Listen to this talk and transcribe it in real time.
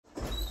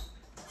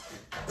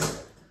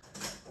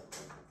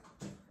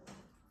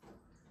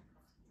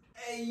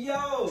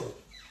Yo,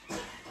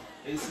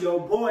 it's your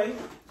boy,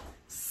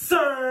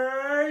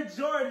 Sir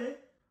Jordan.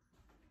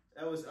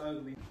 That was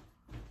ugly.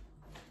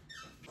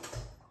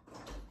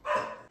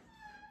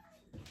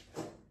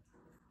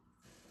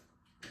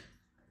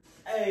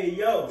 Hey,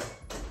 yo,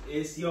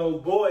 it's your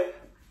boy,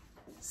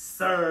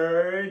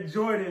 Sir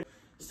Jordan.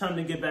 It's time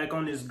to get back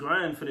on this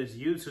grind for this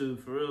YouTube,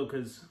 for real,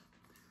 because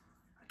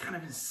I kind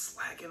of been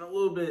slacking a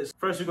little bit.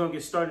 First, we're going to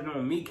get started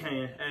on Meat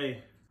Canyon.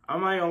 Hey, I'm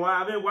not gonna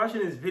lie, I've been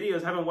watching his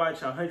videos, haven't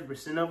watched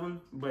 100% of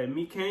them, but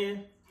Meat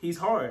Canyon, he's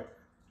hard.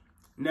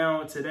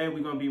 Now, today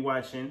we're gonna be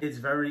watching It's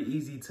Very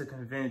Easy to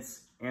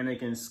Convince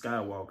Anakin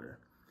Skywalker.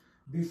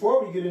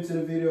 Before we get into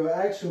the video,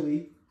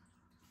 actually,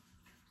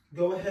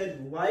 go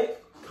ahead,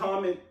 like,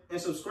 comment, and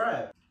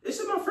subscribe. This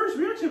is my first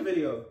reaction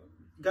video.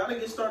 Gotta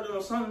get started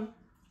on something.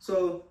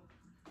 So,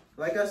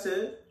 like I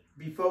said,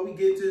 before we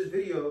get into this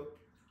video,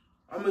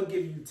 I'm gonna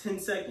give you 10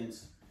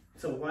 seconds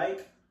to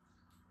like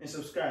and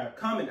subscribe.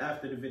 Comment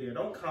after the video.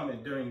 Don't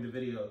comment during the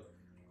video.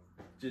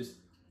 Just,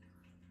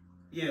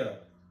 yeah,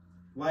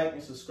 like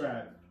and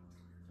subscribe.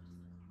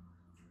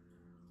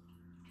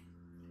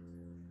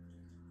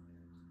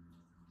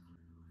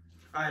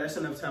 All right, that's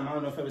enough time. I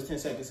don't know if it was 10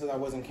 seconds because I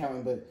wasn't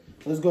counting, but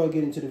let's go and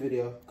get into the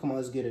video. Come on,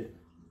 let's get it.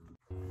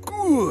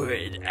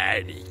 Good,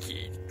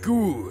 Anakin,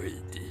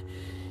 good.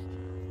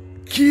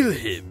 Kill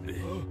him.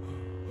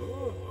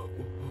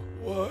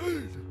 What?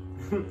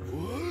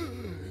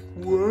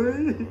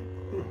 What?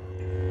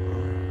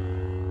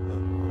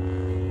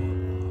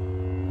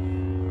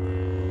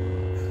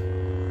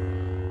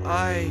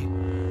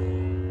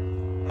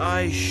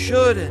 I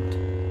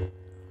shouldn't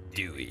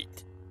do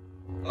it.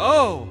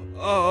 Oh,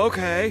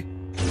 okay.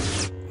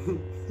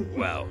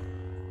 Well,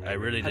 I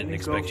really didn't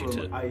expect you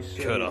to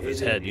cut off his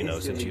head, you know,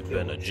 since you've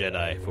been a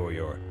Jedi for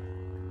your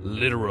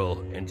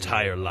literal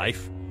entire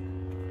life.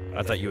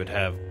 I thought you would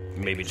have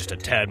maybe just a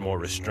tad more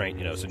restraint,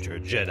 you know, since you're a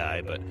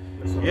Jedi, but...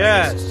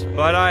 Yes,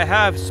 but I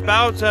have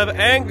spouts of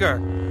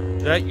anger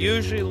that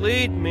usually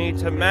lead me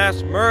to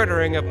mass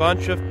murdering a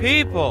bunch of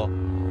people,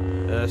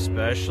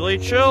 especially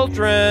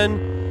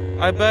children.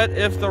 I bet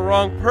if the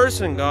wrong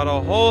person got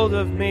a hold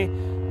of me,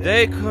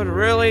 they could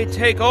really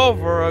take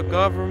over a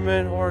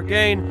government or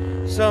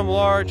gain some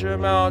large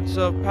amounts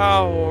of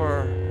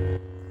power.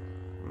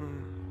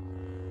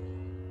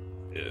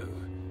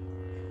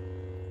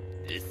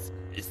 This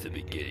is the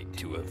beginning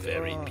to a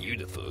very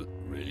beautiful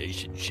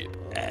relationship,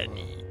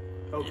 Annie.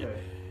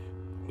 Okay.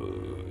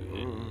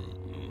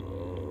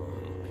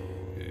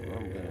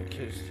 I'm gonna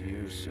kiss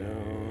you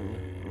soon.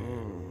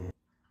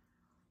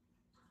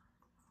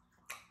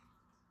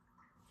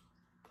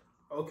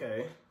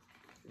 Okay.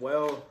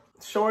 Well,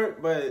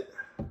 short, but...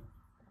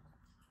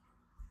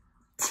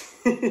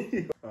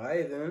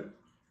 Alright then.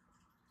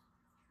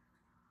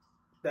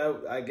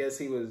 That, I guess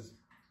he was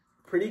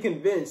pretty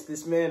convinced.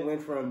 This man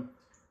went from,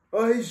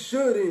 I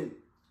shouldn't,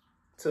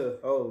 to,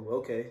 oh,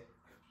 okay.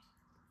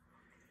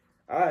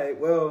 Alright,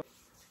 well,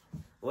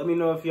 let me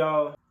know if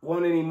y'all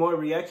want any more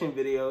reaction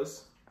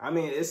videos. I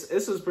mean,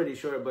 this was pretty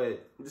short,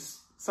 but just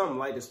something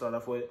light to start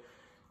off with.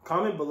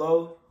 Comment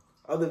below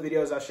other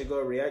videos I should go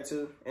react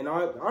to, and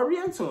I'll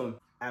react to them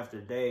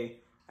after day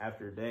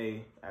after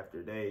day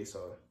after day.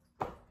 So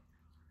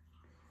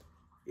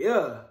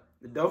yeah,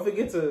 don't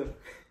forget to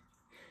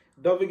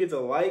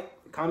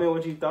like, comment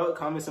what you thought,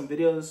 comment some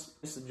videos,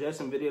 suggest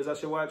some videos I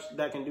should watch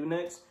that I can do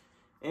next,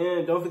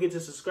 and don't forget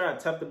to subscribe,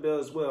 tap the bell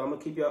as well. I'm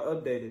gonna keep y'all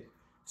updated.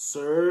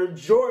 Sir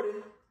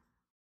Jordan.